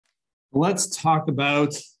Let's talk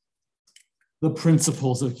about the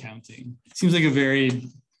principles of counting. Seems like a very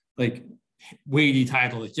weighty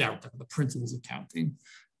title. Like, yeah, we're talking about the principles of counting.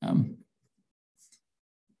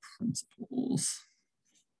 Principles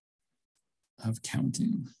of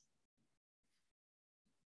counting.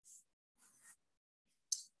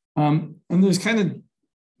 And there's kind of,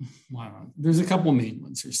 there's a couple main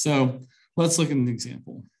ones here. So let's look at an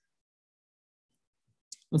example.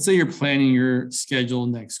 Let's say you're planning your schedule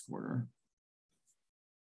next quarter.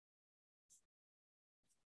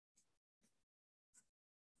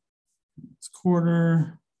 Next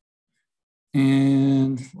quarter.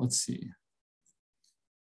 And let's see.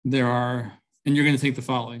 There are, and you're going to take the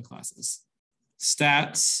following classes: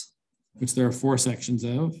 stats, which there are 4 sections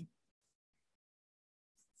of,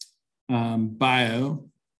 bio.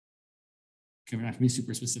 Okay, we're not going to be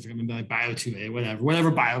super specific. I'm going to be like bio 2A, whatever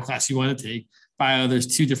bio class you want to take. Bio, there's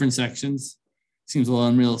 2 different sections. Seems a little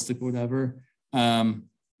unrealistic, but whatever. You're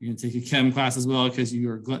going to take a chem class as well because you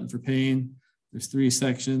are a glutton for pain. There's 3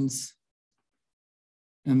 sections.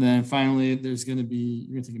 And then finally, you're going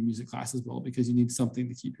to take a music class as well because you need something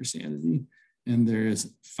to keep your sanity. And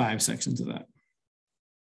there's 5 sections of that.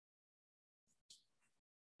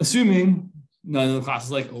 Assuming none of the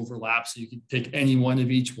classes overlap, so you can pick any one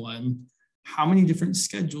of each one, how many different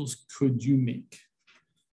schedules could you make?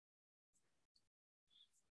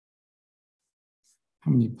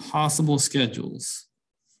 How many possible schedules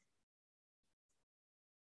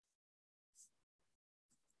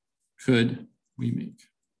could we make?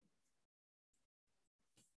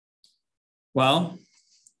 Well,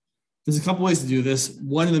 there's a couple ways to do this.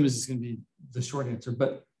 One of them is just going to be the short answer,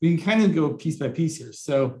 but we can kind of go piece by piece here.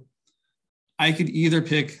 So I could either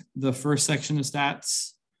pick the first section of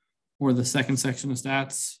stats, or the second section of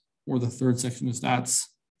stats, or the third section of stats,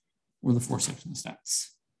 or the fourth section of stats.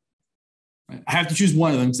 Right? I have to choose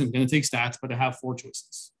one of them, so I'm going to take stats, but I have 4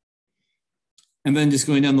 choices. And then just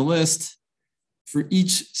going down the list, for each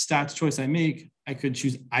stats choice I make, I could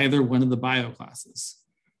choose either one of the bio classes.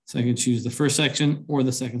 So I can choose the first section or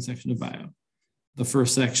the second section of bio, the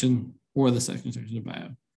first section or the second section of bio.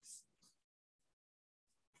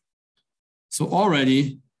 So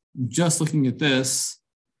already, just looking at this,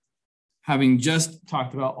 having just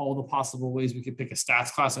talked about all the possible ways we could pick a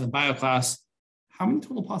stats class and a bio class, how many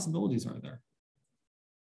total possibilities are there?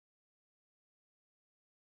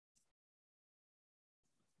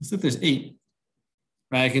 Looks like there's 8.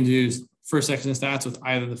 Right? I can do first section of stats with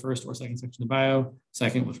either the first or second section of bio,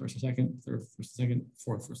 second with first or second, third, first or second,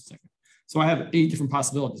 fourth, first or second. So I have 8 different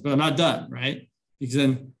possibilities, but I'm not done, right? Because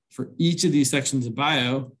then for each of these sections of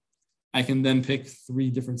bio, I can then pick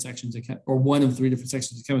 3 different sections of or one of 3 different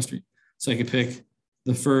sections of chemistry. So I could pick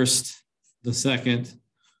the first, the second,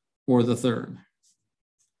 or the third.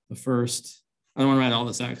 The first, I don't want to write all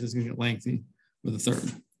this out because it's going to get lengthy, or the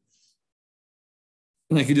third.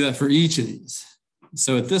 And I could do that for each of these.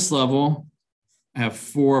 So at this level, I have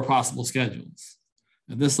 4 possible schedules.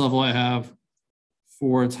 At this level, I have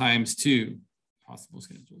 4 times 2 possible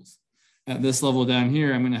schedules. At this level down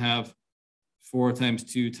here, I'm going to have 4 times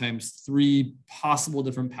 2 times 3 possible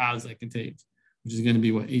different paths I can take, which is going to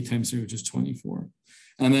be 8 times 3, which is 24.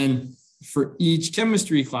 And then for each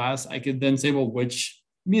chemistry class, I could then say, well, which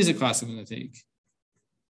music class I'm going to take.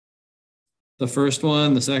 The first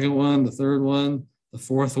one, the second one, the third one, the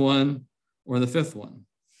fourth one, or the 5th one.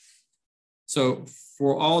 So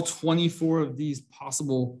for all 24 of these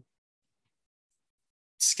possible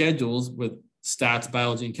schedules with stats,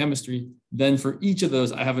 biology, and chemistry, then for each of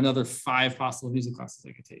those, I have another 5 possible music classes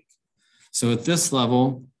I could take. So at this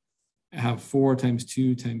level, I have 4 times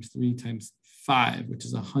 2 times 3 times 5, which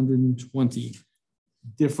is 120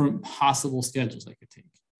 different possible schedules I could take.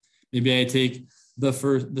 Maybe I take the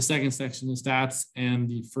second section of stats and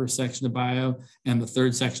the first section of bio and the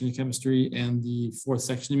third section of chemistry and the 4th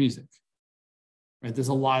section of music. Right? There's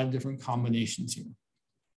a lot of different combinations here.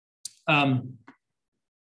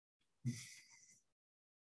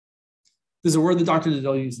 There's a word that Dr.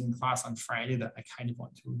 Diddell used in class on Friday that I kind of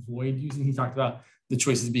want to avoid using. He talked about the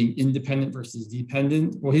choices being independent versus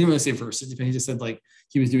dependent. Well, he didn't really say versus dependent. He just said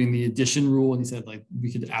he was doing the addition rule, and he said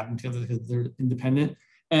we could add them together because they're independent.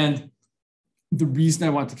 And the reason I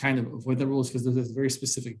want to kind of avoid that rule is because there's a very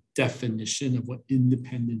specific definition of what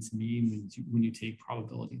independence means when you take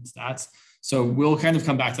probability and stats. So we'll kind of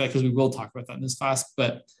come back to that because we will talk about that in this class.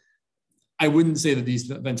 But I wouldn't say that these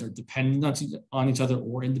events are dependent on each other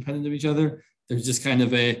or independent of each other. There's just kind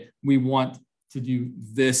of we want to do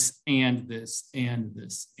this and this and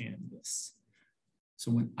this and this. So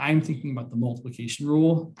when I'm thinking about the multiplication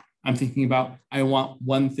rule, I'm thinking about I want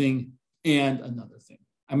one thing and another thing.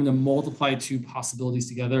 I'm going to multiply two possibilities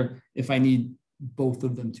together if I need both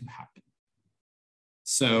of them to happen.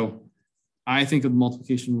 So I think of the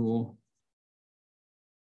multiplication rule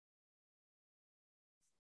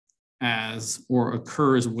as, or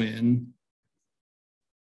occurs when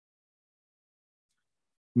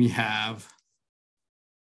we have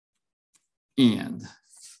and.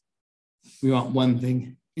 We want one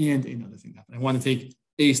thing and another thing happen. I want to take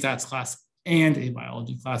a stats class and a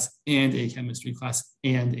biology class and a chemistry class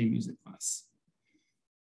and a music class.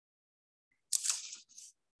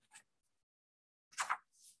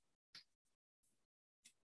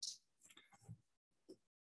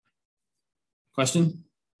 Question?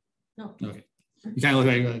 No. Okay. You kind of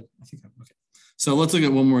look like, I think I'm okay. So let's look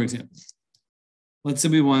at one more example. Let's say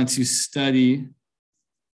we wanted to study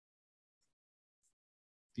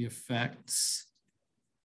the effects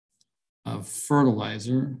of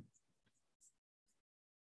fertilizer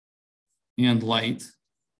and light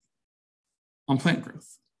on plant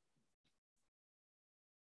growth.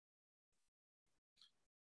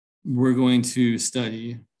 We're going to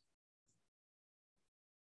study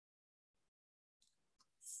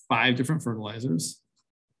 5 different fertilizers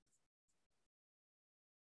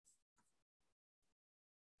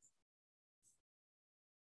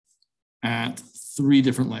at 3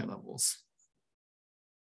 different light levels.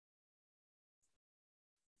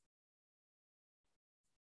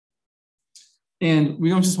 And we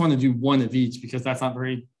don't just want to do one of each because that's not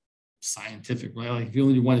very scientific, right? Like if you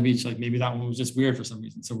only do one of each, like maybe that one was just weird for some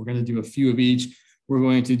reason. So we're going to do a few of each. We're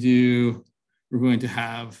going to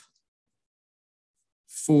have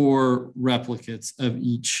 4 replicates of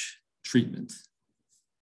each treatment.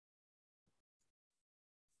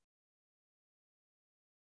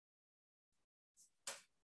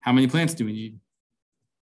 How many plants do we need?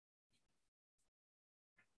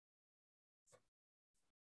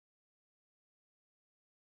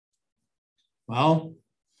 Well,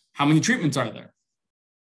 how many treatments are there?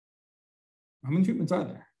 How many treatments are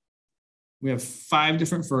there? We have 5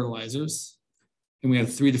 different fertilizers and we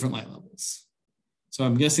have 3 different light levels. So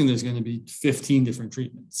I'm guessing there's going to be 15 different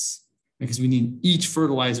treatments because we need each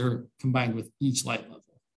fertilizer combined with each light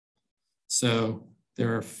level. So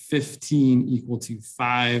there are 15 equal to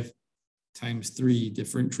 5 times 3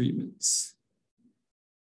 different treatments.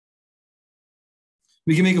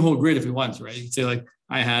 We can make a whole grid if we want to, right? You can say like,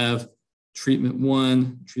 I have treatment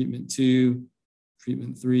 1, treatment 2,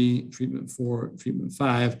 treatment 3, treatment 4, treatment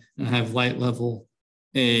 5, and I have light level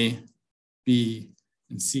A, B,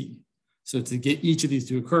 and C. So to get each of these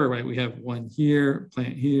to occur, right, we have one here,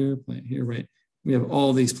 plant here, right? We have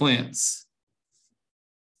all these plants.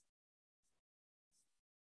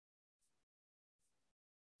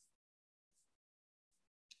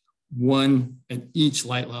 One at each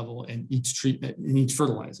light level and each treatment and each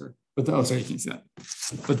fertilizer. But oh, sorry, you can't see that.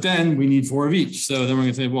 But then we need 4 of each. So then we're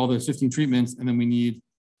going to say, well, there's 15 treatments, and then we need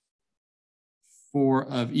 4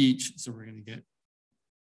 of each. So we're going to get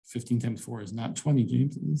 15 times 4 is not 20,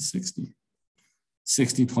 James, it is 60.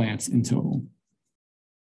 60 plants in total.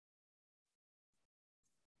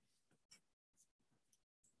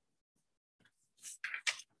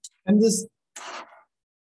 And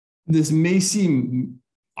this may seem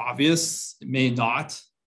obvious, it may not,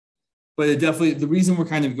 but it definitely, the reason we're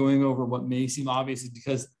kind of going over what may seem obvious is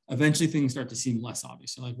because eventually things start to seem less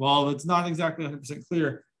obvious. You're like, well, it's not exactly 100%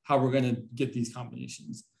 clear how we're going to get these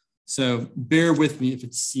combinations. So bear with me if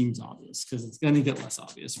it seems obvious, because it's going to get less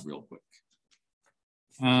obvious real quick.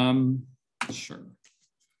 Sure.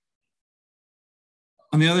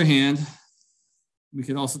 On the other hand, we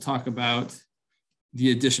could also talk about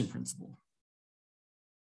the addition principle.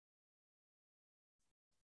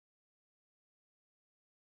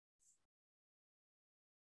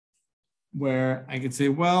 Where I could say,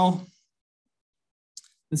 well,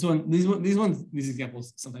 these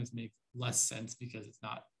examples sometimes make less sense because it's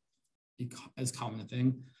not as common a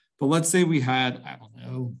thing. But let's say we had, I don't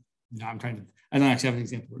know, I don't actually have an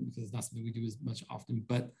example because it's not something we do as much often,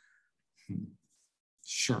 but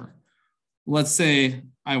sure. Let's say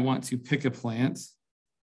I want to pick a plant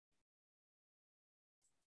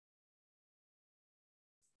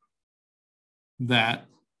that,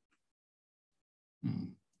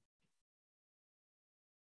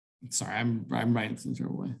 sorry, I'm writing this in a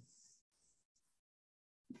terrible way.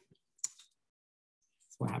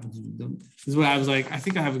 That's what happens. This is what I was like, I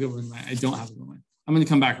think I have a good one in mind. I don't have a good one. I'm going to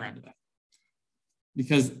come back around to that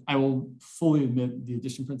because I will fully admit the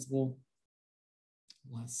addition principle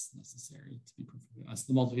less necessary to be perfectly honest.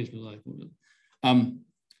 The multiplication is like a little bit.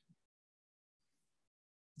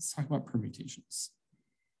 Let's talk about permutations.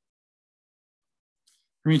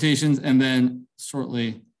 Permutations and then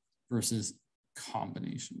shortly versus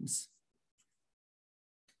combinations.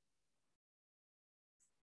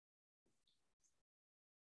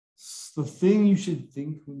 The thing you should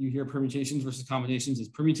think when you hear permutations versus combinations is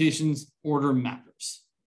permutations, order matters.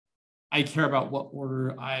 I care about what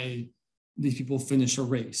order these people finish a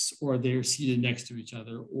race, or they're seated next to each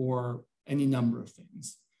other, or any number of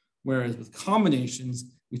things. Whereas with combinations,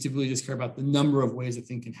 we typically just care about the number of ways a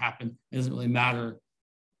thing can happen. It doesn't really matter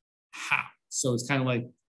how. So it's kind of like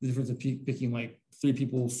the difference of picking like 3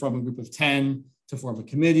 people from a group of 10 to form a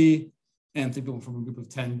committee, and 3 people from a group of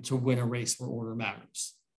 10 to win a race where order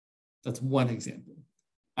matters. That's one example.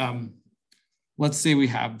 Let's say we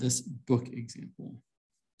have this book example.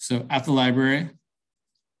 So at the library,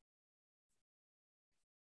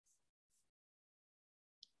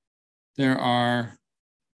 there are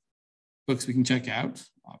books we can check out,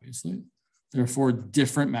 obviously. There are 4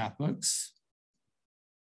 different math books.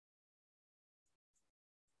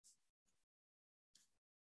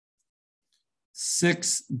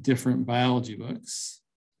 Six different biology books.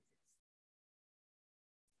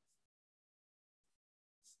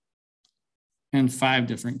 And 5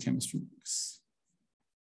 different chemistry books.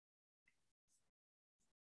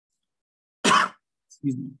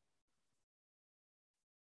 Excuse me.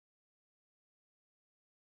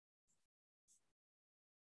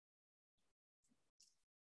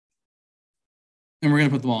 And we're going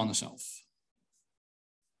to put them all on the shelf.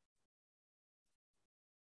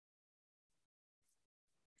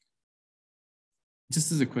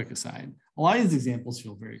 Just as a quick aside, a lot of these examples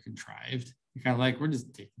feel very contrived. You're kind of like, we're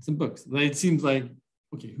just taking some books. But it seems like,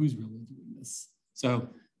 okay, who's really doing this? So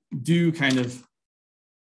do kind of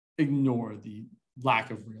ignore the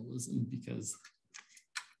lack of realism because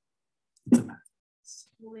it's a math.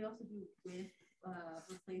 Will they also do with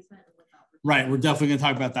replacement and without replacement? Right, we're definitely going to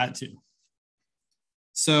talk about that too.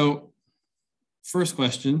 So first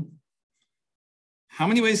question, how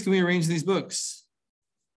many ways can we arrange these books?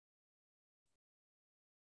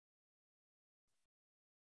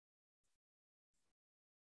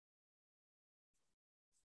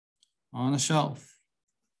 On a shelf,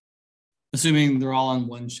 assuming they're all on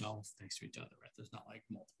one shelf next to each other, right? There's not like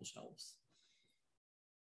multiple shelves.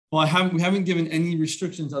 Well, we haven't given any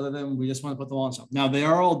restrictions other than we just want to put them all on shelf. Now they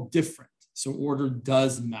are all different, so order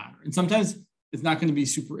does matter. And sometimes it's not going to be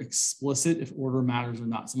super explicit if order matters or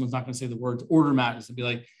not. Someone's not going to say the words order matters and be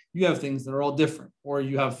like, you have things that are all different, or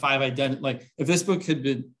you have 5 identical. Like if this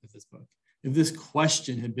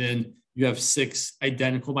question had been, you have 6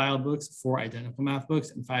 identical bio books, 4 identical math books,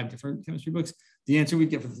 and 5 different chemistry books, the answer we'd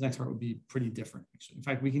get for this next part would be pretty different, actually. In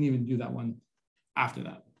fact, we can even do that one after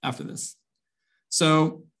this.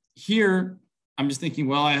 So here, I'm just thinking,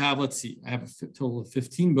 well, I have, let's see, I have a total of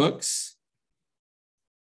 15 books.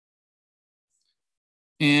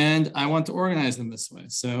 And I want to organize them this way.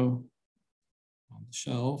 So on the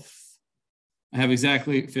shelf, I have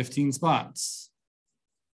exactly 15 spots.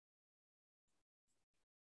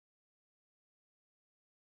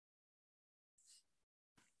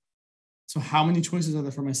 So how many choices are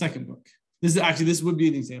there for my second book? This would be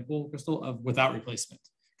an example, Crystal, of without replacement,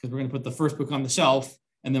 because we're going to put the first book on the shelf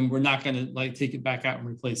and then we're not going to like take it back out and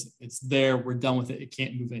replace it. It's there, we're done with it. It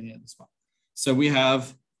can't move any other spot. So we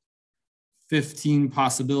have 15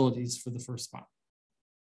 possibilities for the first spot.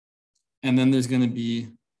 And then there's going to be,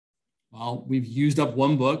 well, we've used up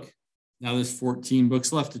 1 book. Now there's 14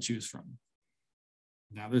 books left to choose from.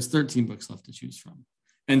 Now there's 13 books left to choose from,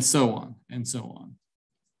 and so on and so on.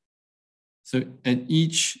 So at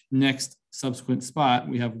each next subsequent spot,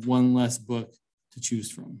 we have 1 less book to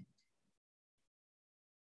choose from.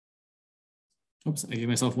 Oops, I gave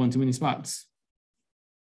myself 1 too many spots.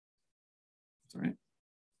 That's all right.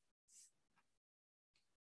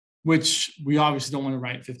 Which we obviously don't want to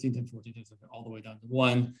write 15 times 14 times all the way down to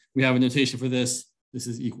 1. We have a notation for this. This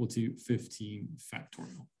is equal to 15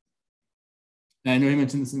 factorial. Now, I know he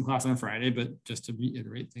mentioned this in class on Friday, but just to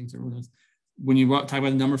reiterate things, when you talk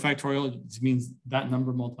about a number factorial, it means that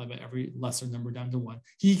number multiplied by every lesser number down to 1.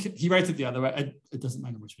 He writes it the other way. It doesn't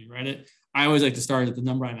matter which way you write it. I always like to start at the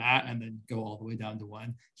number I'm at and then go all the way down to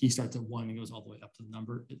 1. He starts at 1 and goes all the way up to the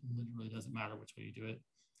number. It literally doesn't matter which way you do it.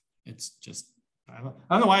 It's just, I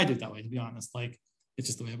don't know why I do it that way, to be honest. Like, it's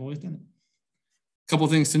just the way I've always done it. A couple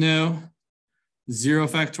things to know. 0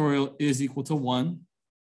 factorial is equal to 1.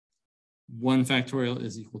 1 factorial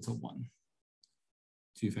is equal to 1.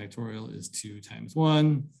 2 factorial is 2 times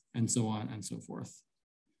 1, and so on and so forth.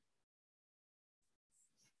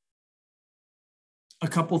 A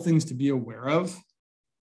couple things to be aware of.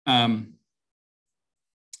 What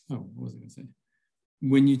was I going to say?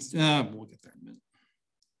 When you, we'll get there in a minute.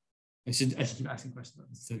 I should keep asking questions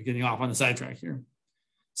instead of getting off on the sidetrack here.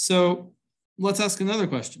 So let's ask another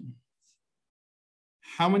question.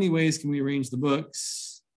 How many ways can we arrange the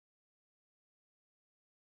books?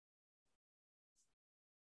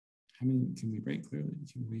 How many can we write clearly?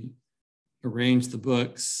 Can we arrange the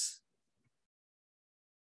books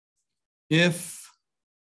if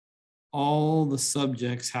all the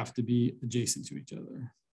subjects have to be adjacent to each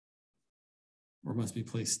other or must be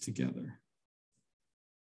placed together?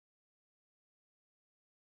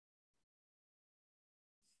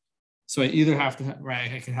 So I either have to,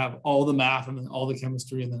 right, I can have all the math and then all the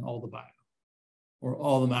chemistry and then all the bio, or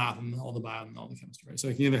all the math and then all the bio and all the chemistry, right? So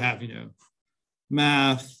I can either have,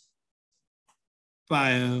 math,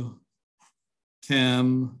 bio,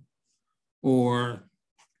 chem, or,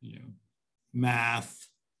 math,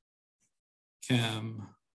 chem,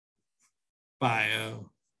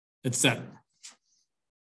 bio, etc.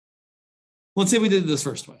 Let's say we did it this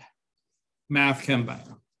first way, math, chem,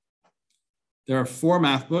 bio. There are 4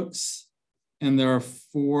 math books, and there are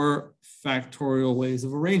 4 factorial ways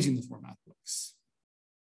of arranging the 4 math books.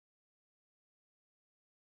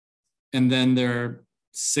 And then there are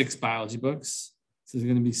 6 biology books. So there's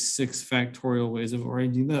going to be 6 factorial ways of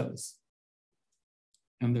arranging those.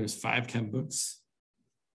 And there's 5 chem books.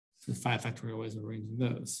 So 5 factorial ways of arranging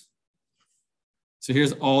those. So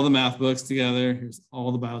here's all the math books together. Here's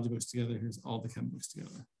all the biology books together. Here's all the chem books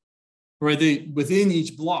together. Right, within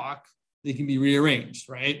each block, they can be rearranged,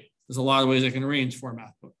 right? There's a lot of ways I can arrange 4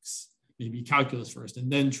 math books. Maybe calculus first,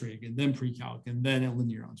 and then trig, and then pre-calc, and then a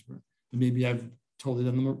linear algebra. And maybe I've totally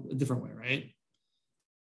done them a different way, right?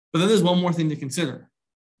 But then there's one more thing to consider.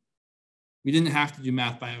 We didn't have to do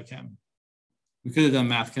math, bio, chem. We could have done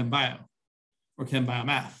math, chem, bio, or chem, bio,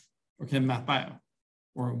 math, or chem, math, bio,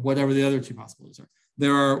 or whatever the other 2 possibilities are.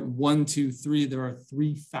 There are 1, 2, 3. There are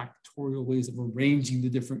 3 factorial ways of arranging the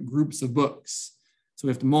different groups of books. So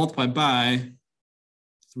we have to multiply by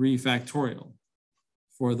 3 factorial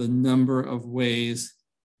for the number of ways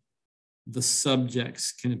the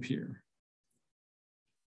subjects can appear.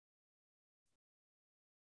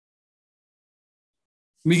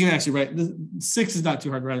 We can actually write, 6 is not too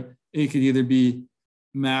hard to write. It could either be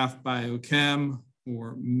math, bio, chem,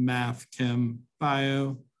 or math, chem,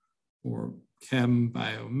 bio, or chem,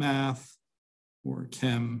 bio, math, or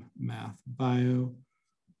chem, math, bio,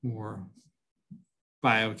 or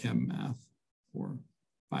biochem math, or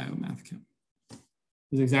biomath chem.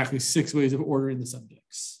 There's exactly 6 ways of ordering the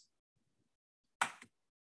subjects. I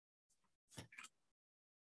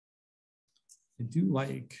do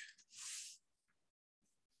like.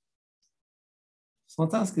 So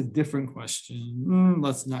let's ask a different question.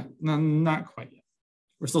 Let's not quite yet.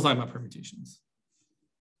 We're still talking about permutations.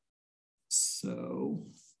 So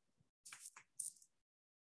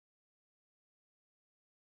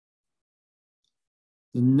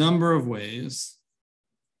the number of ways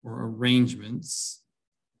or arrangements,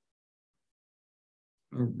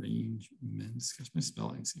 gosh, my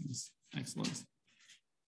spelling seems excellent.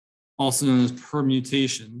 Also known as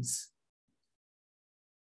permutations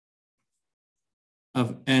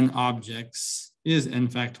of n objects is n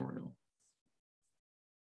factorial.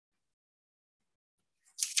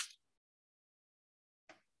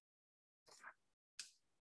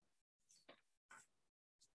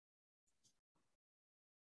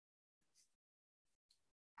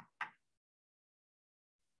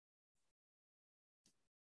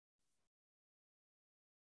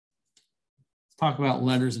 Talk about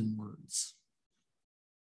letters and words.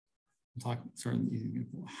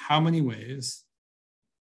 How many ways?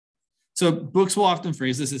 So books will often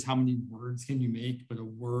phrase this as how many words can you make, but a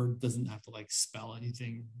word doesn't have to spell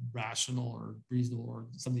anything rational or reasonable or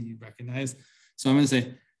something you recognize. So I'm going to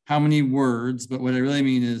say how many words, but what I really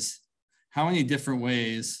mean is how many different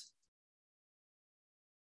ways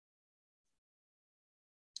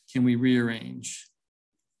can we rearrange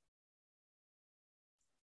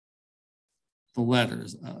the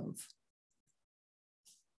letters of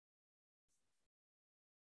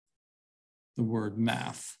the word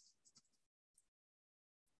math.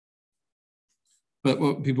 But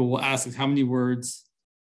what people will ask is how many words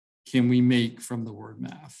can we make from the word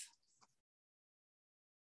math?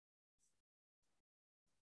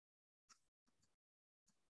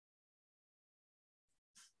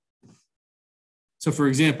 So for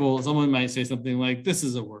example, someone might say something like, this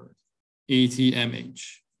is a word, ATMH.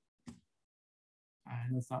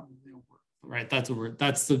 That's not really a word, right? That's a word.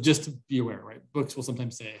 That's so just to be aware, right? Books will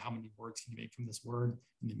sometimes say, how many words can you make from this word?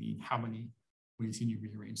 And they mean, how many ways can you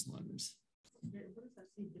rearrange the letters?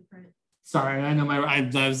 Sorry, I know I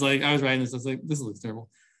was writing this. I was like, this looks terrible.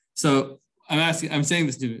 So I'm saying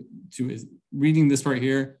this to is reading this part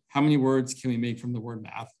here. How many words can we make from the word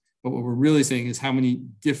math? But what we're really saying is how many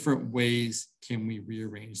different ways can we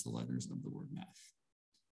rearrange the letters of the word math?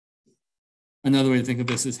 Another way to think of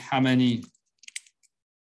this is how many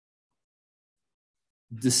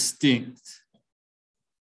distinct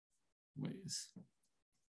ways.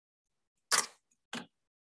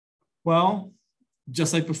 Well,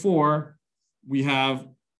 just like before, we have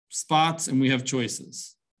spots and we have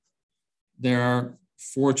choices. There are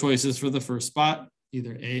 4 choices for the first spot,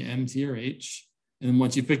 either A, M, T, or H. And then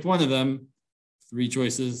once you picked one of them, 3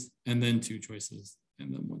 choices, and then 2 choices,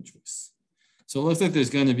 and then 1 choice. So it looks like there's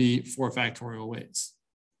going to be 4 factorial ways.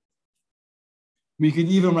 We could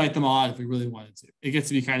even write them all out if we really wanted to. It gets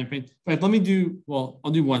to be kind of painful. But let me do, well,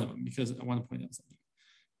 I'll do one of them because I want to point out something.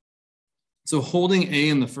 So holding A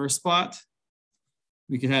in the first spot,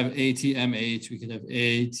 we could have ATMH, we could have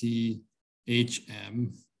ATHM.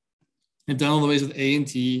 I've done all the ways with A and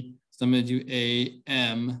T, so I'm going to do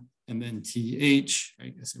AM and then TH, I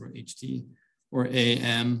guess I wrote HT, or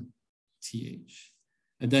AM, TH.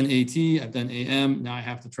 I've done AT, I've done AM, now I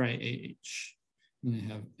have to try AH. And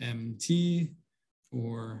I have MT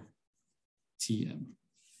or TM.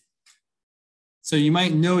 So you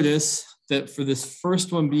might notice that for this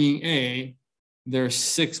first one being A, there are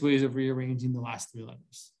 6 ways of rearranging the last 3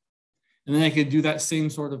 letters. And then I could do that same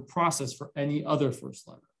sort of process for any other first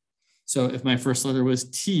letter. So if my first letter was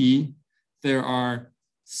T, there are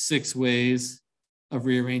 6 ways of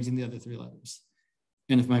rearranging the other 3 letters.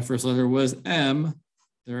 And if my first letter was M,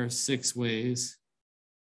 there are 6 ways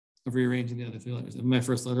of rearranging the other 3 letters. If my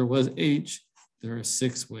first letter was H, there are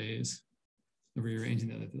 6 ways of rearranging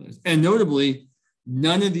the other 3 letters. And notably,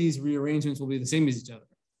 none of these rearrangements will be the same as each other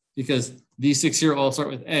because these 6 here all start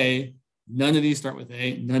with A, none of these start with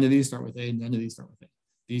A, none of these start with A, none of these start with A.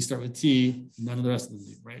 These start with T, none of the rest of them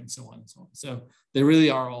do, right? And so on and so on. So they really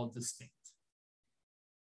are all distinct.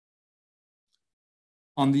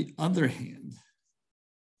 On the other hand,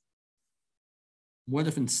 what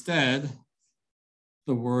if instead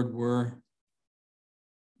the word were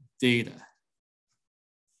data?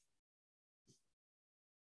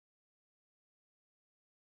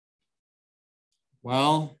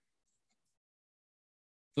 Well,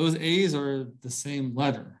 those A's are the same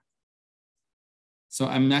letter. So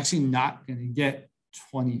I'm actually not going to get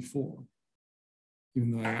 24,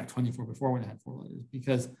 even though I got 24 before when I had 4 letters,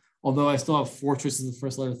 because although I still have 4 choices of the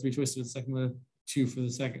first letter, 3 choices for the second letter, 2 for the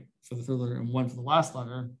second, for the third letter, and 1 for the last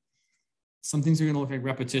letter, some things are going to look like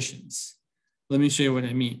repetitions. Let me show you what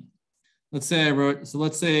I mean. Let's say I wrote, so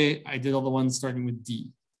let's say I did all the ones starting with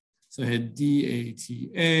D. So I had D, A,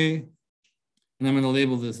 T, A, and I'm going to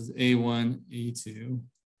label this as A1, A2,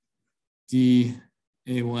 D,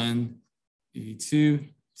 A1, A2,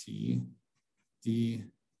 T, D,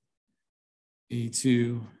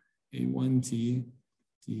 A2, A1, T,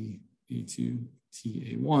 D, A2,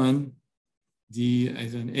 T, A1, D,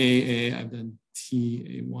 I've done A, I've done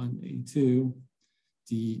T, A1, A2,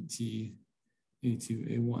 D, T,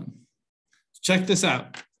 A2, A1. Check this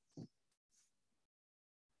out.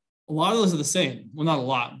 A lot of those are the same. Well, not a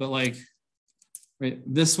lot, but like, right,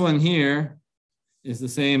 this one here is the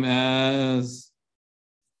same as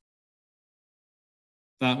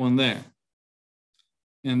that one there.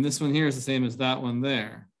 And this one here is the same as that one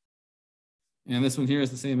there. And this one here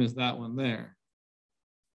is the same as that one there.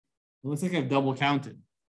 It looks like I've double counted.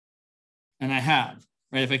 And I have,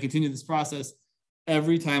 right? If I continue this process,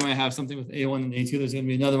 every time I have something with A1 and A2, there's going to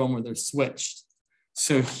be another one where they're switched.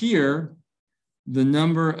 So here, the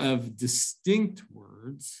number of distinct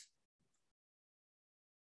words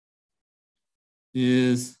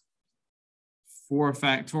is 4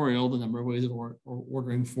 factorial, the number of ways of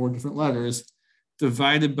ordering 4 different letters,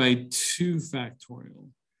 divided by 2 factorial,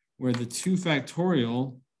 where the 2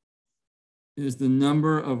 factorial is the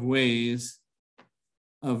number of ways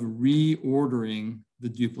of reordering the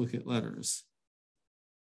duplicate letters.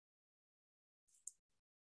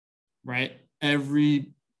 Right?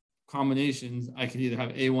 Every combinations, I could either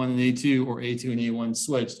have A1 and A2 or A2 and A1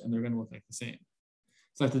 switched, and they're going to look like the same.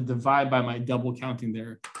 So I have to divide by my double counting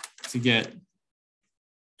there to get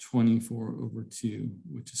 24 over 2,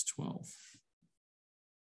 which is 12.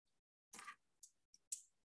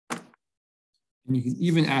 And you can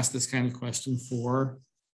even ask this kind of question for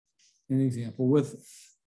an example with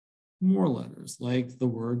more letters, like the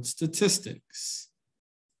word statistics.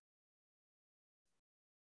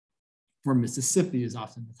 Or Mississippi is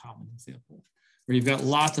often a common example, where you've got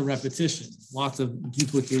lots of repetition, lots of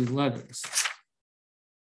duplicated letters.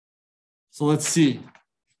 So let's see.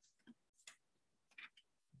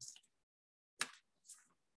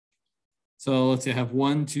 So let's say I have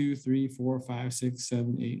 1, 2, 3, 4, 5, 6,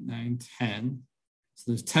 7, 8, 9, 10.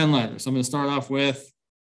 So there's 10 letters. So I'm going to start off with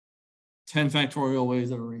 10 factorial ways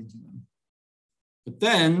of arranging them. But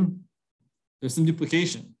then there's some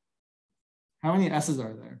duplication. How many S's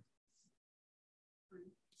are there?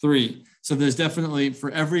 3. So there's definitely, for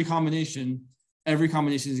every combination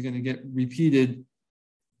is going to get repeated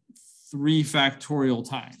 3 factorial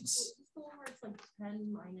times. It's like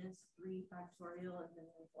 10 minus 3 factorial, and then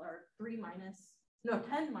or 3 minus, no,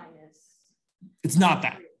 10 minus. It's not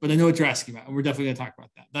that, but I know what you're asking about, and we're definitely going to talk about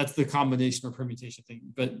that. That's the combination or permutation thing,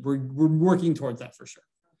 but we're working towards that for sure.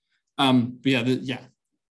 But yeah,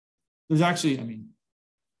 there's actually, I mean,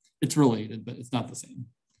 it's related, but it's not the same.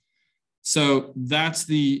 So that's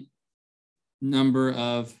the number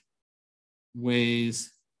of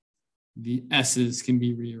ways the S's can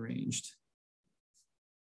be rearranged.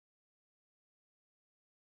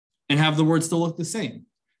 And have the word still look the same,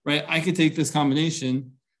 right? I could take this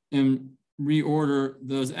combination and reorder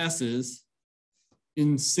those S's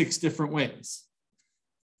in 6 different ways.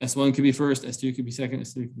 S1 could be first, S2 could be second,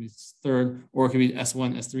 S3 could be third, or it could be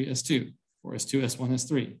S1, S3, S2, or S2, S1,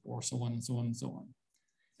 S3, or so on and so on and so on.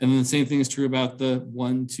 And then the same thing is true about the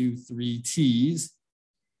 1, 2, 3 T's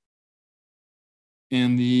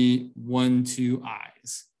and the 1, 2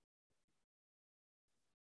 I's.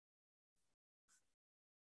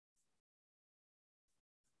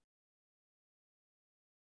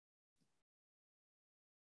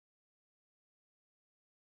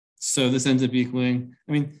 So this ends up equaling,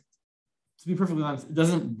 I mean, to be perfectly honest, it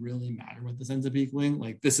doesn't really matter what this ends up equaling.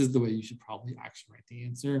 Like, this is the way you should probably actually write the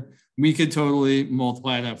answer. We could totally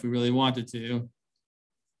multiply it up if we really wanted to.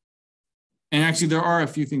 And actually, there are a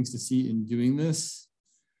few things to see in doing this.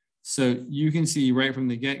 So you can see right from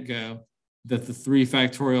the get-go that the 3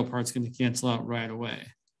 factorial part's going to cancel out right away.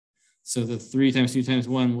 So the 3 times 2 times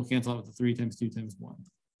 1 will cancel out with the 3 times 2 times 1.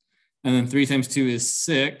 And then 3 times 2 is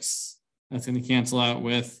 6. That's going to cancel out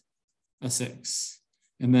with a 6.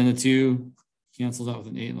 And then a 2 cancels out with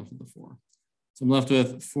an 8 and left with a 4. So I'm left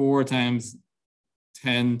with 4 times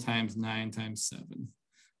 10 times 9 times 7.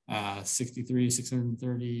 63,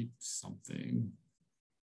 630 something.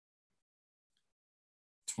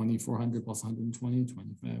 2,400 plus 120,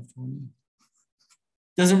 2520.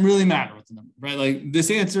 Doesn't really matter what the number, right? Like,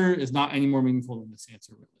 this answer is not any more meaningful than this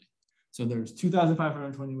answer, really. So there's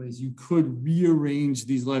 2,520 ways you could rearrange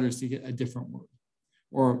these letters to get a different word.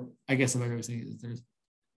 Or I guess the better way of saying it is there's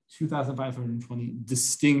 2,520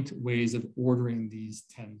 distinct ways of ordering these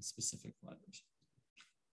 10 specific letters.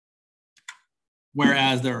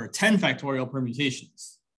 Whereas there are 10 factorial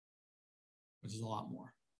permutations, which is a lot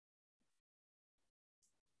more.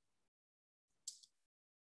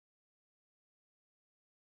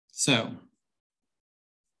 So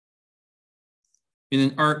in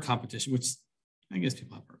an art competition, which I guess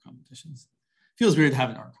people have art competitions, feels weird to have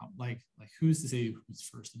an art comp, like who's to say who's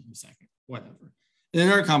first and who's second, whatever. In an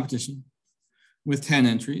art competition with 10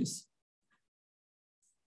 entries,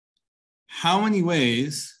 how many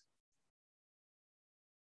ways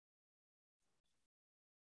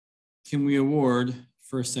can we award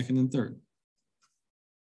first, second, and third?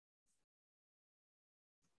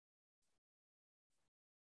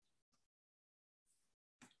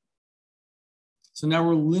 So now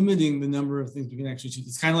we're limiting the number of things we can actually choose.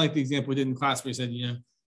 It's kind of like the example we did in class where we said, you know,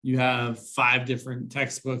 you have 5 different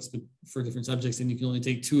textbooks for different subjects, and you can only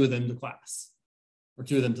take 2 of them to class, or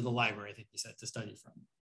 2 of them to the library, I think you said, to study from.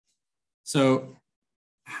 So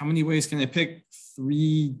how many ways can I pick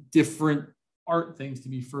 3 different art things to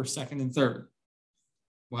be first, second, and third?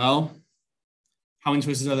 Well, how many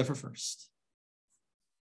choices are there for first?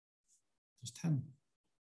 There's 10.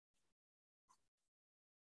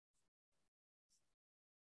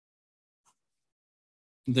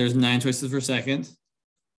 There's 9 choices for second.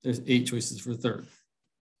 There's 8 choices for third,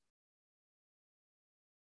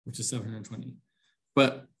 which is 720.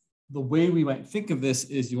 But the way we might think of this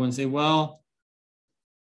is you want to say, well,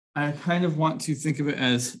 I kind of want to think of it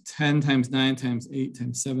as 10 times 9 times 8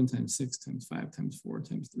 times 7 times 6 times 5 times 4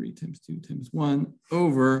 times 3 times 2 times 1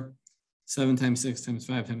 over 7 times 6 times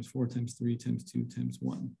 5 times 4 times 3 times 2 times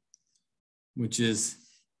 1, which is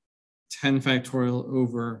 10 factorial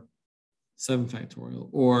over 7 factorial,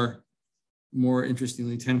 or more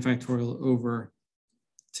interestingly, 10 factorial over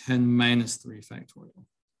 10 minus 3 factorial.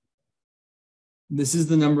 This is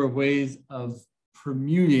the number of ways of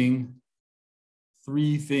permuting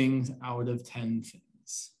 3 things out of 10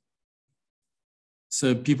 things.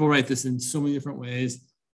 So people write this in so many different ways.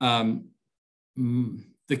 The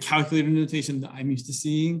calculator notation that I'm used to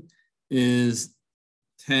seeing is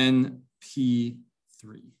 10p3.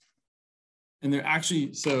 And they're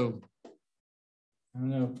actually, so I don't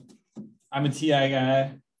know, I'm a TI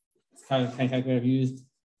guy. It's kind of calculator I've used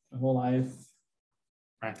my whole life,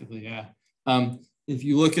 practically, yeah. If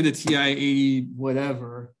you look at a TI 80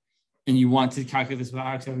 whatever, and you want to calculate this without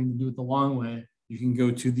actually having to do it the long way, you can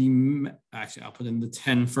go to the, actually I'll put in the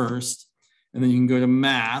 10 first, and then you can go to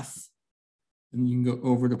math, and you can go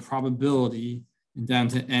over to probability and down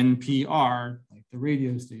to NPR, like the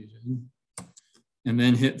radio station, and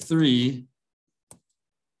then hit 3,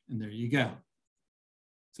 and there you go.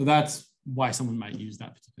 So that's why someone might use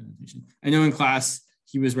that particular notation. I know in class,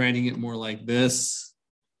 he was writing it more like this.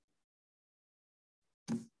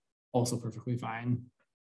 Also perfectly fine.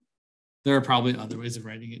 There are probably other ways of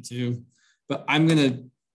writing it too, but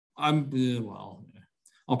I'll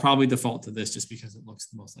probably default to this just because it looks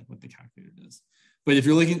the most like what the calculator does. But if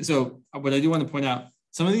you're looking, so what I do want to point out,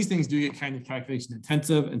 some of these things do get kind of calculation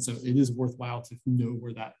intensive, and so it is worthwhile to know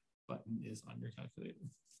where that button is on your calculator.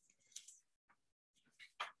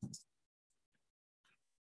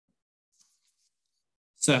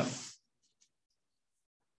 So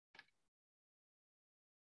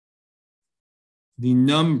the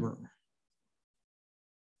number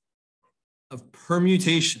of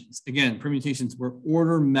permutations, again, permutations where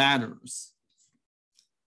order matters,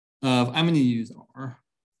 of, I'm going to use R,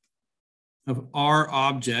 of R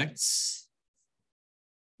objects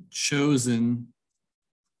chosen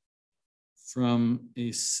from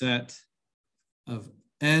a set of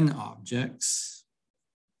N objects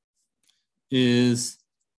is,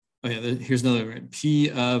 oh yeah, here's another word,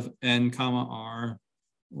 P of N comma R,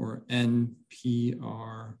 or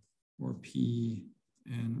NPR, or P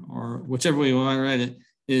and R, whichever way you want to write it,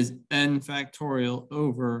 is N factorial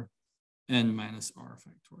over N minus R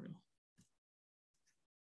factorial.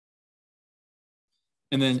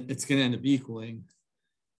 And then it's going to end up equaling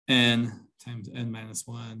N times N minus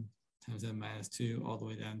 1 times N minus 2 all the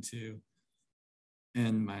way down to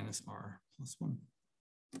N minus R plus 1.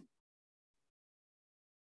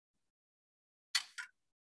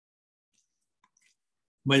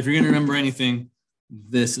 But if you're going to remember anything,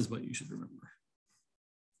 this is what you should remember.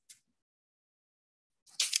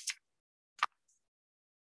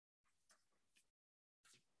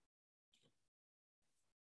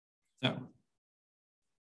 So,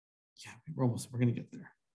 yeah, we're going to get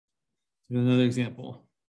there. So another example.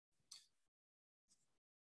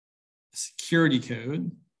 A security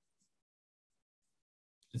code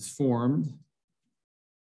is formed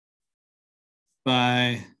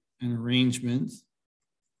by an arrangement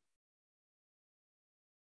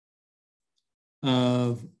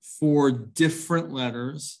of 4 different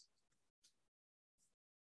letters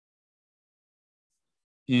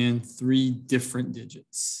and 3 different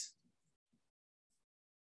digits.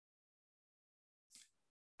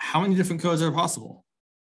 How many different codes are possible?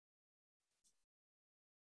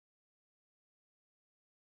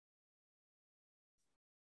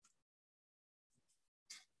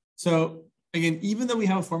 So again, even though we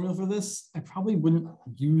have a formula for this, I probably wouldn't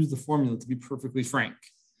use the formula, to be perfectly frank.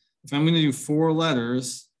 If I'm going to do 4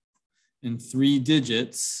 letters and 3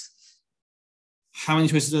 digits, how many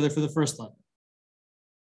choices are there for the first letter?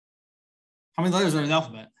 How many letters are in the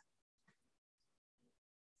alphabet?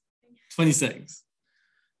 26.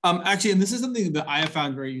 Actually, and this is something that I have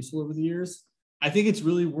found very useful over the years. I think it's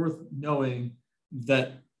really worth knowing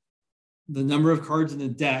that the number of cards in the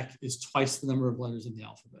deck is twice the number of letters in the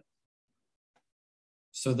alphabet.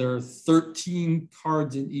 So there are 13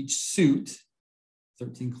 cards in each suit,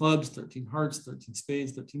 13 clubs, 13 hearts, 13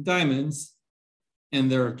 spades, 13 diamonds.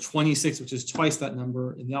 And there are 26, which is twice that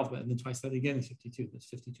number in the alphabet. And then twice that again is 52. There's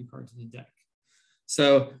 52 cards in the deck.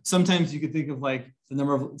 So sometimes you could think of like the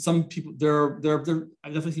number of, some people, I've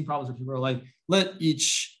definitely seen problems where people are like, let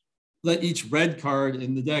each red card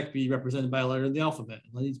in the deck be represented by a letter in the alphabet.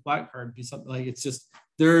 And let each black card be something like, it's just,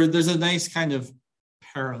 there's a nice kind of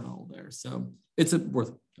parallel there. So it's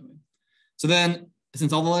worth doing. So then,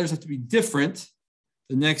 since all the letters have to be different,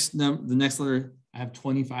 the next letter I have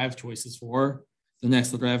 25 choices for. The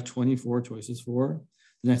next letter I have 24 choices for.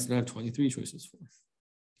 The next letter I have 23 choices for.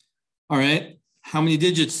 All right. How many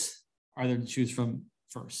digits are there to choose from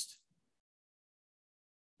first?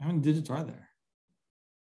 How many digits are there?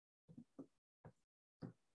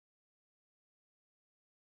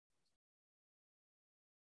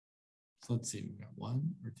 So let's see, we've got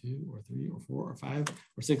 1 or 2 or 3 or 4 or 5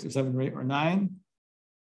 or 6 or 7 or 8 or 9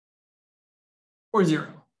 or 0.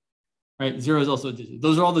 Right? 0 is also a digit.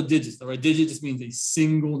 Those are all the digits, though, right? Digit just means a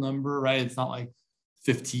single number, right? It's not like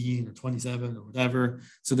 15 or 27 or whatever.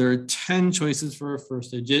 So there are 10 choices for a first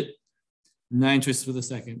digit, 9 choices for the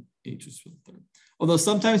second, 8 choices for the third. Although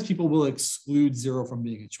sometimes people will exclude 0 from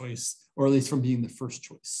being a choice, or at least from being the first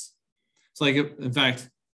choice. So like, in fact,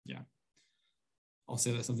 yeah, I'll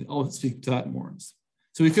say that something, I'll speak to that more.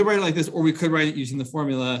 So we could write it like this, or we could write it using the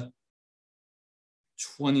formula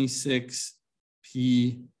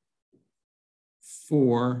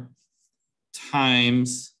 26P4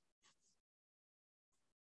 times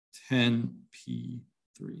 10P3.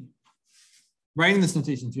 Writing this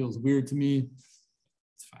notation feels weird to me.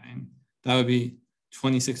 It's fine. That would be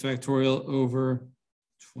 26 factorial over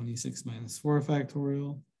 26 minus 4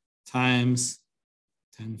 factorial times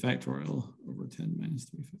 10 factorial over 10 minus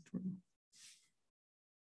 3 factorial.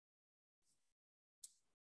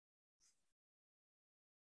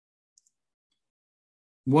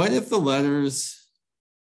 What if the letters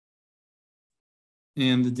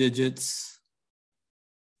and the digits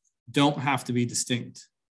don't have to be distinct?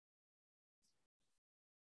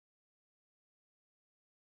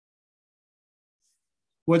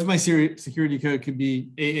 What if my security code could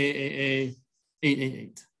be AAAA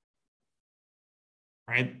 888?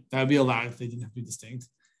 Right? That would be allowed if they didn't have to be distinct.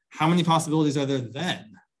 How many possibilities are there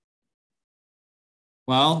then?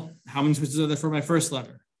 Well, how many switches are there for my first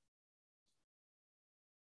letter?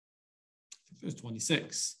 There's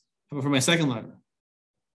 26. How about for my second letter?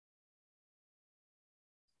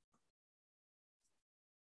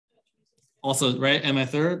 Also, right? And my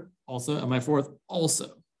third? Also. And my fourth?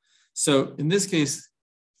 Also. So in this case,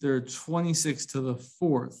 there are 26 to the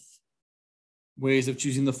fourth ways of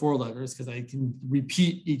choosing the 4 letters because I can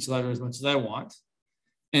repeat each letter as much as I want.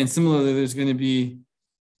 And similarly, there's going to be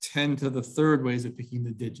 10 to the third ways of picking the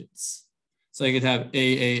digits. So I could have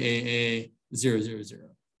AAAA 000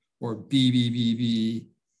 or BBBB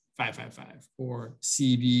 555 or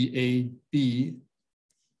CBAB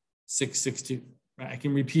 662. Right? I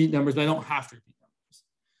can repeat numbers, but I don't have to repeat numbers.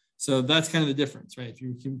 So that's kind of the difference, right? If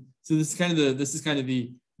you can, so this is kind of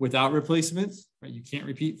the without replacement, right? You can't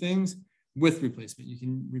repeat things. With replacement, you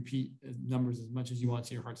can repeat numbers as much as you want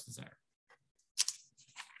to your heart's desire.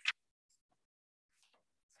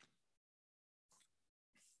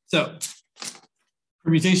 So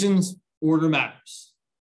permutations, order matters,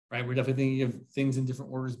 right? We're definitely thinking of things in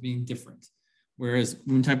different orders being different. Whereas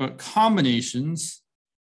when we talk about combinations,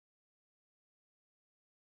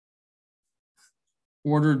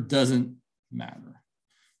 order doesn't matter.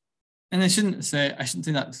 And I shouldn't say that,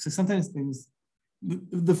 because sometimes things,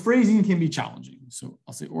 the phrasing can be challenging. So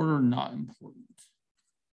I'll say order not important.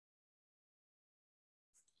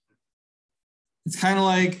 It's kind of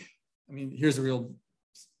like, I mean, here's a real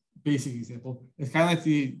basic example. It's kind of like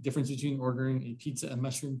the difference between ordering a pizza and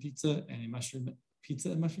mushroom pizza and a mushroom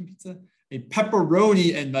pizza and mushroom pizza, a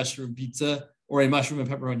pepperoni and mushroom pizza, or a mushroom and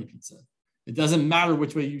pepperoni pizza. It doesn't matter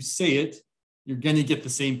which way you say it, you're going to get the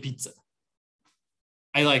same pizza.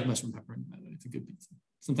 I like mushroom pepperoni, by the way. It's a good pizza.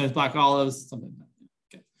 Sometimes black olives, sometimes not.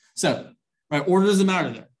 Okay. So, right, order doesn't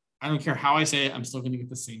matter there. I don't care how I say it, I'm still going to get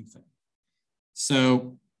the same thing.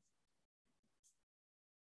 So,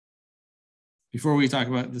 before we talk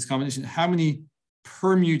about this combination, how many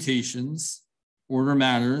permutations, order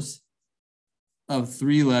matters, of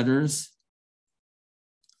 3 letters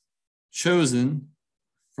chosen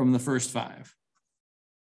from the first 5?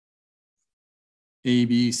 A,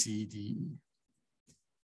 B, C, D, E.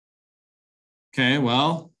 Okay,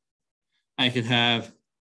 well, I could have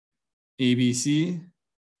A, B, C.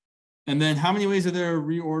 And then how many ways are there of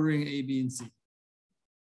reordering A, B, and C?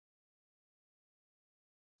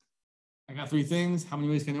 I got 3 things. How many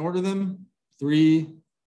ways can I order them? 3.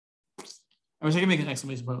 I wish I could make an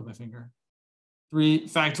exclamation point with my finger. 3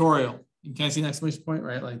 factorial. You can't see an exclamation point,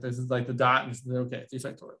 right? Like this is like the dot. And this is okay, 3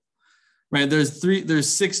 factorial. Right, there's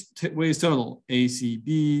 6 ways total. A, C,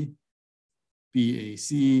 B, B, A,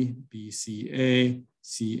 C, B, C, A,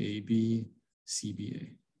 C, A, B, C, B,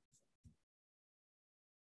 A.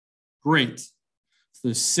 Great. So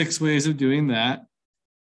there's 6 ways of doing that.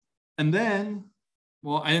 And then,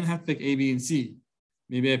 well, I didn't have to pick A, B, and C.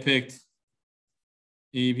 Maybe I picked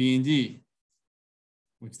A, B, and D,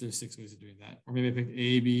 which there's 6 ways of doing that. Or maybe I picked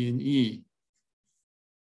A, B, and E.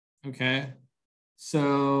 Okay.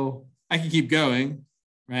 So I could keep going,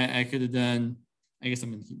 right? I could have done, I guess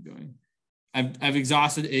I'm going to keep going. I've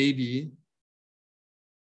exhausted A, B,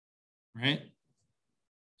 right?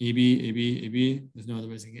 A, B, A, B, A, B. There's no other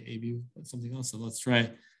ways to get A, B, but something else. So let's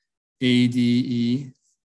try A, D, E.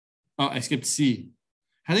 Oh, I skipped C.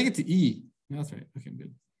 How did I get to E? No, that's right. Okay, I'm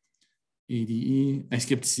good. A, D, E. I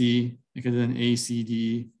skipped C. I could have done A, C,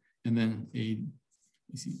 D, and then A,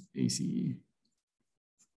 C, E.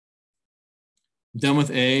 Done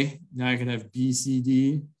with A. Now I can have B, C,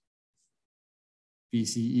 D, B,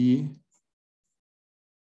 C, E,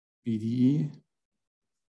 B, D, E.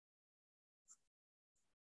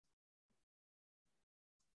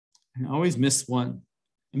 I always miss one.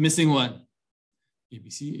 I'm missing one. A, B,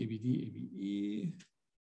 C, A, B, D, A, B, E,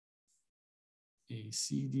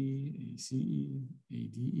 ACD, ACE,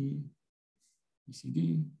 ADE,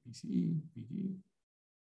 BCD, BCE, BD.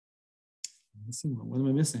 I'm missing one. What am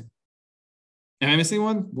I missing? Am I missing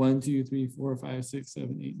one? 1, 2, 3, 4, 5, 6,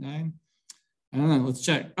 7, 8, 9. I don't know. Let's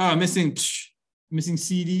check. Oh, I'm missing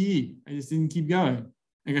CDE. I just didn't keep going.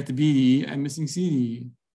 I got the BDE. I'm missing CDE.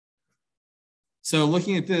 So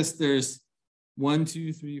looking at this, there's 1,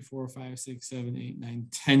 2, 3, 4, 5, 6, 7, 8, 9,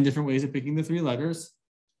 10 different ways of picking the 3 letters.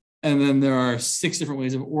 And then there are 6 different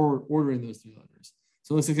ways of ordering those 3 letters.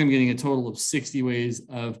 So it looks like I'm getting a total of 60 ways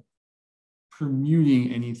of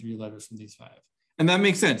permuting any 3 letters from these 5. And that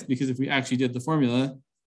makes sense because if we actually did the formula,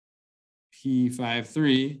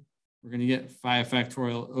 P53, we're going to get 5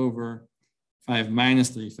 factorial over 5 minus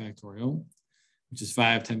 3 factorial, which is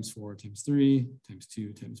 5 times 4 times 3 times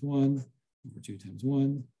 2 times 1 over 2 times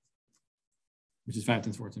 1, which is 5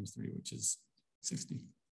 times 4 times 3, which is 60.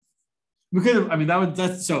 We could have, I mean,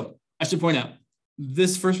 that's so I should point out,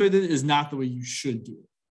 this first way is not the way you should do it,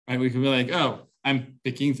 right? We could be like, oh, I'm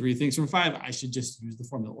picking 3 things from 5. I should just use the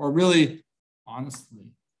formula. Or really, honestly,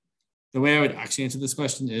 the way I would actually answer this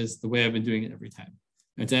question is the way I've been doing it every time.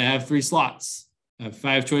 I have 3 slots. I have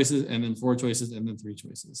 5 choices and then 4 choices and then 3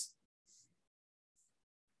 choices.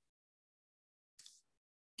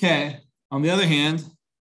 Okay, on the other hand,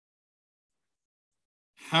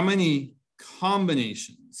 how many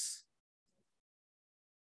combinations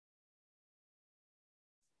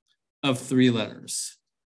of 3 letters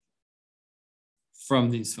from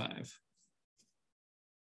these 5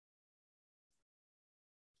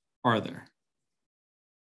 are there?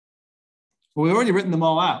 Well, we've already written them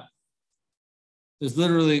all out. There's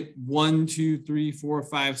literally 1, 2, 3, 4,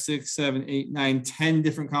 5, 6, 7, 8, 9, 10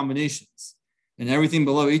 different combinations. And everything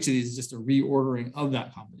below each of these is just a reordering of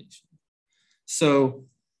that combination. So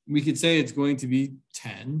we could say it's going to be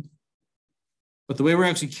 10. But the way we're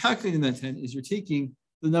actually calculating that 10 is you're taking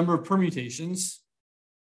the number of permutations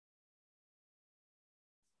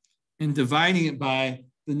and dividing it by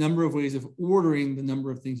the number of ways of ordering the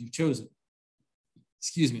number of things you've chosen.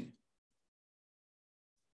 Excuse me.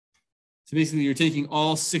 So basically you're taking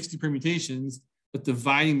all 60 permutations, but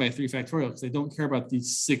dividing by 3 factorial, because I don't care about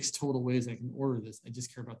these 6 total ways I can order this. I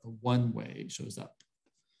just care about the one way it shows up.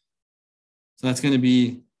 So that's going to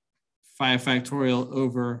be 5 factorial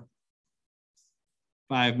over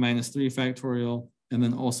 5 minus 3 factorial, and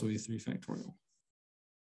then also a 3 factorial.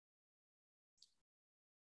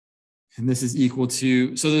 And this is equal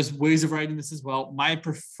to, so there's ways of writing this as well. My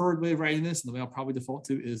preferred way of writing this, and the way I'll probably default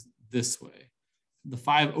to, is this way. The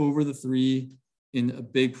 5 over the 3 in a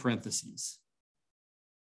big parentheses.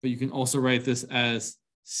 But you can also write this as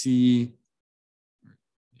C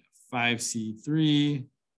 5C3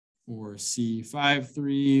 or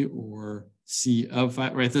C53 or C of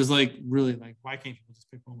 5, right? There's like really like, why can't people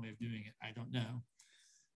just pick one way of doing it? I don't know.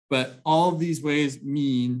 But all of these ways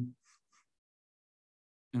mean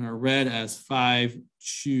and are read as 5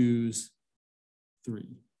 choose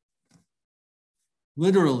 3.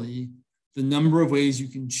 Literally, the number of ways you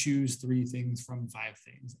can choose 3 things from 5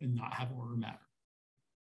 things and not have order matter.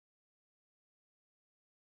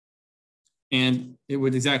 And it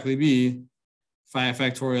would exactly be 5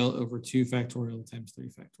 factorial over 2 factorial times 3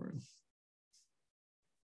 factorial.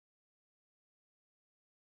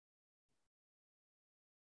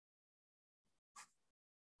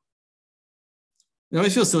 It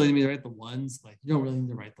always feels silly to me to write the ones. Like, you don't really need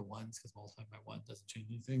to write the ones because multiplying by 1 doesn't change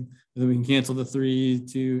anything. And then we can cancel the 3,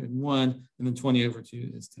 2, and 1, and then 20 over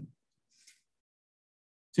 2 is 10.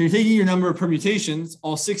 So you're taking your number of permutations,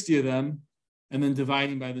 all 60 of them, and then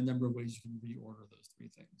dividing by the number of ways you can reorder those 3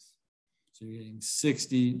 things. So you're getting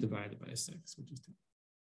 60 divided by 6, which is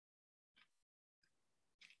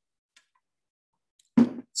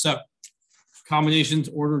 10. So combinations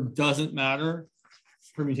order doesn't matter.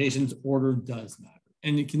 Permutations order does matter.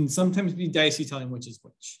 And it can sometimes be dicey telling which is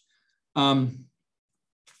which. I'll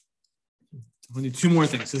do 2 more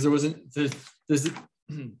things because there's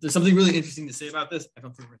something really interesting to say about this. I don't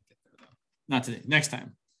think we're going to get there though. Not today, next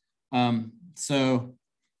time. So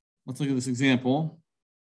let's look at this example.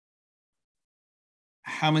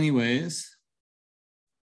 How many ways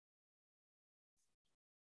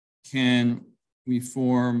can we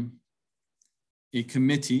form a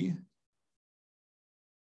committee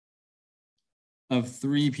of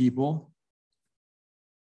 3 people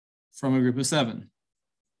from a group of 7?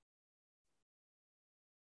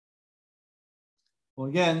 Well,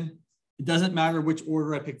 again, it doesn't matter which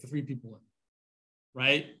order I pick the 3 people in,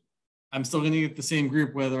 right? I'm still going to get the same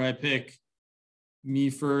group whether I pick me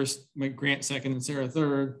first, Grant second, and Sarah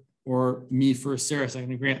third, or me first, Sarah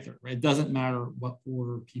second, and Grant third, right? It doesn't matter what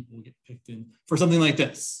order people get picked in for something like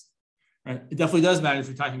this. right? It definitely does matter if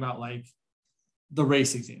you're talking about like the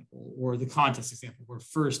race example or the contest example, where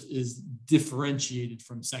first is differentiated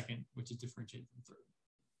from second, which is differentiated from third.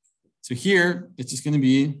 So here, it's just going to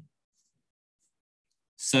be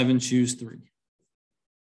 7 choose 3,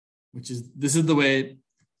 which is, this is the way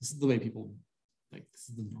people, like, this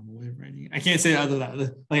is the normal way of writing it. I can't say other than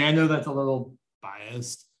that. Like, I know that's a little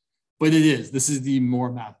biased, but it is. This is the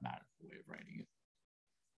more mathematical way of writing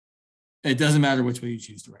it. It doesn't matter which way you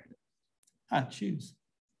choose to write it. Choose.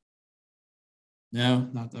 No,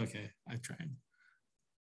 not okay. I tried.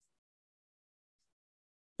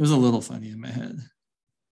 It was a little funny in my head.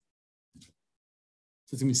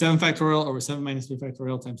 So it's gonna be 7 factorial over 7 minus 3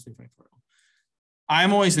 factorial times 3 factorial.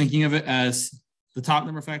 I'm always thinking of it as the top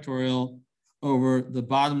number factorial over the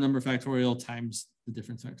bottom number factorial times the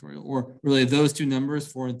difference factorial, or really those two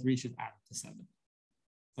numbers, 4 and 3, should add up to 7.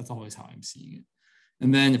 That's always how I'm seeing it.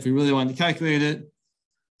 And then if we really wanted to calculate it,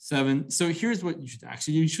 7. So here's what you should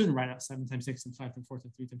actually do. You shouldn't write out 7 times 6 times 5 times 4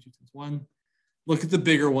 times 3 times 2 times 1. Look at the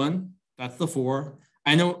bigger one. That's the 4.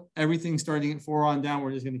 I know everything starting at 4 on down,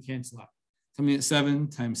 we're just going to cancel out. Coming at 7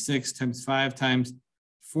 times 6 times 5 times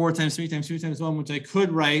 4 times 3 times 2 times 1, which I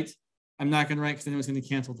could write. I'm not going to write because I know it's going to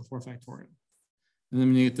cancel the 4 factorial. And then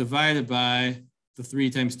I'm going to get divided by the 3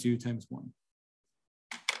 times 2 times 1.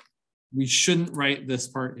 We shouldn't write this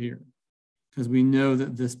part here because we know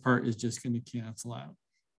that this part is just going to cancel out.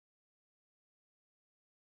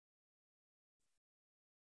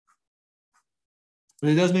 But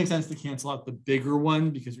it does make sense to cancel out the bigger one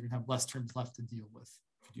because you're going to have less terms left to deal with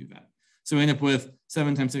if you do that. So we end up with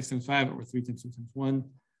 7 times 6 times 5 over 3 times 2 times 1.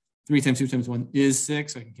 3 times 2 times 1 is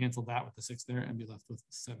 6. So I can cancel that with the 6 there and be left with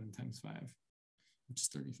 7 times 5, which is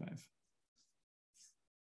 35.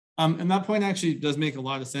 And that point actually does make a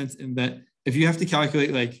lot of sense in that if you have to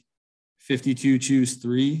calculate like 52 choose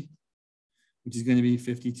 3, which is going to be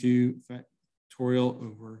 52 factorial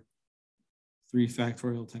over 3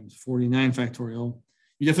 factorial times 49 factorial,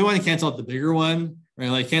 you definitely want to cancel out the bigger one,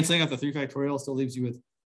 right? Like canceling out the 3 factorial still leaves you with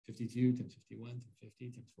 52 times 51 times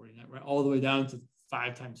 50 times 49, right? All the way down to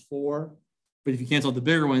 5 times 4. But if you cancel out the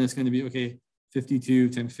bigger one, it's going to be, okay, 52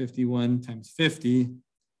 times 51 times 50,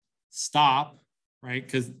 stop, right?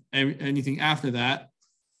 Because anything after that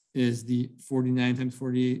is the 49 times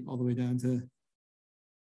 48 all the way down to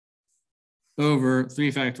over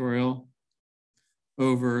 3 factorial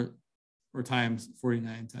over or times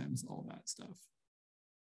 49 times all that stuff.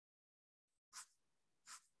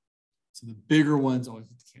 So the bigger ones always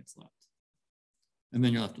have to cancel out. And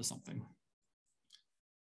then you're left with something.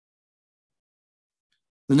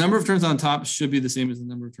 The number of terms on top should be the same as the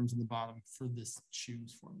number of terms on the bottom for this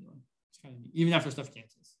choose formula. It's kind of neat, even after stuff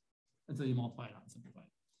cancels, until you multiply it out and simplify it.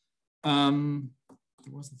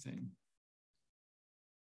 There was a thing.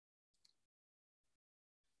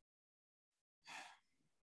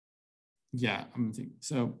 Yeah, I'm gonna think.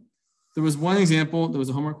 So there was one example, there was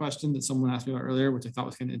a homework question that someone asked me about earlier, which I thought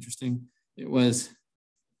was kind of interesting. It was,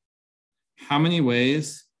 how many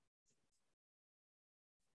ways,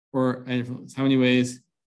 or how many ways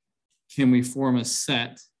can we form a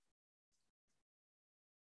set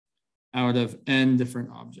out of n different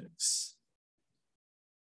objects?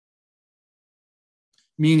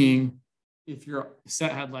 Meaning, if your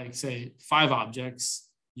set had like, say, 5 objects,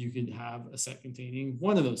 you could have a set containing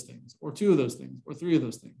 1 of those things, or 2 of those things, or 3 of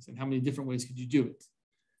those things. And how many different ways could you do it?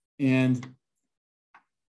 And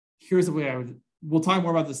here's the way we'll talk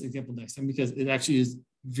more about this example next time because it actually is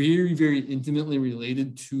very, very intimately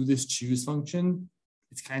related to this choose function.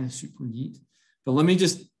 It's kind of super neat. But let me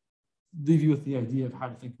just leave you with the idea of how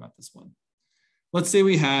to think about this one. Let's say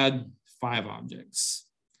we had 5 objects.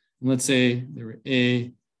 And let's say there were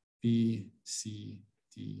A, B, C,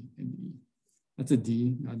 D, and E. That's a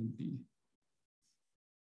D, not a B.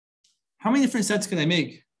 How many different sets can I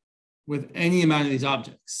make with any amount of these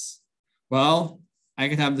objects? Well, I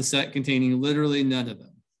could have the set containing literally none of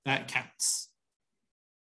them. That counts.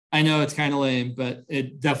 I know it's kind of lame, but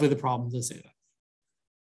it's definitely the problem to say that.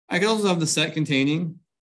 I could also have the set containing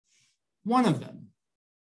 1 of them.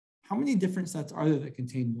 How many different sets are there that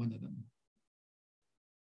contain 1 of them?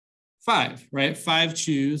 5, right? 5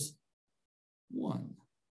 choose 1.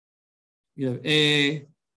 You have A,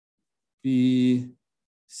 B,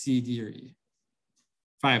 C, D, or E.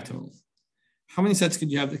 5 total. How many sets could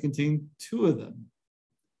you have that contain 2 of them?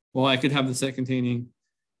 Well, I could have the set containing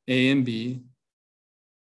A and B,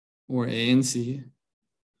 or A and C,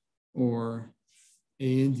 or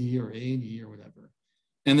A and D, or A and E, or whatever.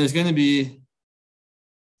 And there's going to be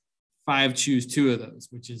 5 choose 2 of those,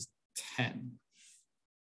 which is 10.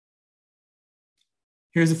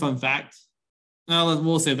 Here's a fun fact.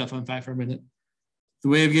 We'll save that fun fact for a minute. The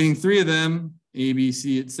way of getting 3 of them, A, B,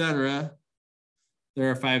 C, etc. There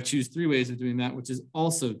are 5 choose 3 ways of doing that, which is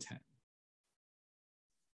also 10.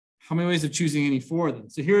 How many ways of choosing any 4 of them?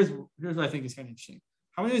 So here's what I think is kind of interesting.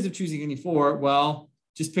 How many ways of choosing any 4? Well,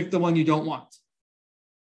 just pick the one you don't want.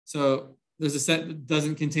 So there's a set that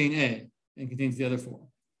doesn't contain A and contains the other 4,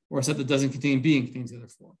 or a set that doesn't contain B and contains the other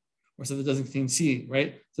 4, or a set that doesn't contain C,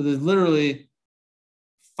 right? So there's literally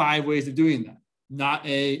 5 ways of doing that. Not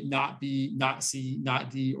A, not B, not C, not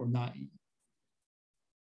D, or not E.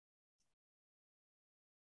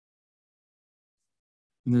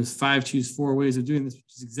 And there's 5 choose 4 ways of doing this,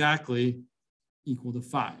 which is exactly equal to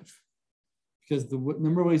 5. Because the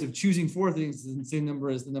number of ways of choosing 4 things is the same number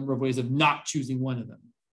as the number of ways of not choosing one of them.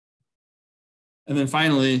 And then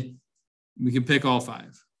finally, we can pick all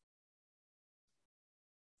 5.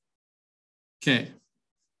 Okay,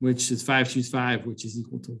 which is 5 choose 5, which is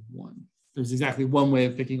equal to 1. There's exactly one way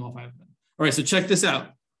of picking all 5 of them. All right, so check this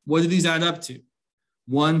out. What do these add up to?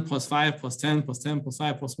 1 plus 5 plus 10 plus 10 plus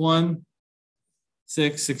 5 plus 1.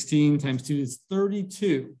 6, 16 times 2 is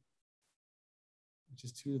 32, which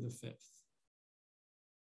is 2 to the 5th.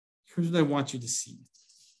 Here's what I want you to see.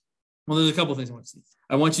 Well, there's a couple of things I want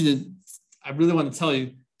to see. I really want to tell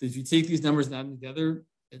you that if you take these numbers and add them together,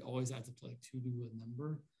 it always adds up to like 2 to a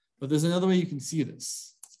number. But there's another way you can see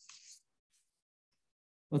this.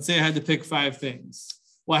 Let's say I had to pick 5 things.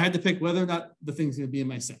 Well, I had to pick whether or not the thing's going to be in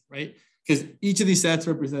my set, right? Because each of these sets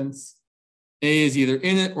represents A is either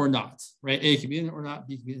in it or not, right? A can be in it or not,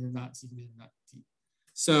 B can be in it or not, C can be in it or not, D.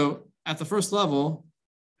 So at the first level,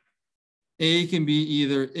 A can be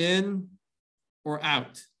either in or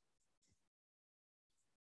out.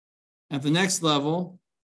 At the next level,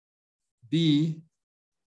 B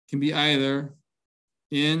can be either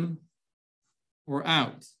in or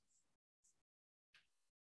out.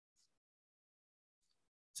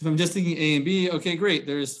 So if I'm just thinking A and B, okay, great.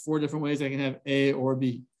 There's 4 different ways I can have A or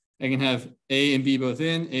B. I can have A and B both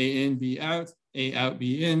in, A in, B out, A out,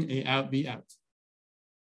 B in, A out, B out.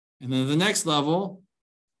 And then the next level,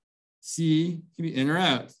 C can be in or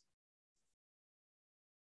out.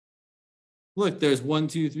 Look, there's 1,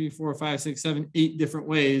 2, 3, 4, 5, 6, 7, 8 different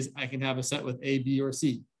ways I can have a set with A, B, or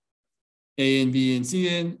C. A and B and C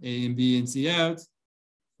in, A and B and C out,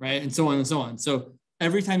 right? And so on and so on. So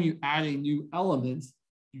every time you add a new element,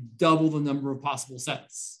 you double the number of possible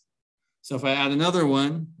sets. So if I add another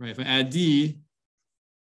one, right, if I add D,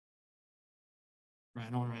 right, I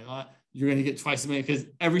don't want to write a lot, you're going to get twice as many because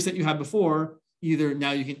every set you had before, either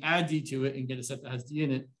now you can add D to it and get a set that has D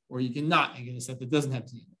in it, or you can not and get a set that doesn't have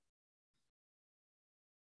D in it.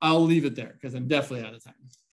 I'll leave it there because I'm definitely out of time.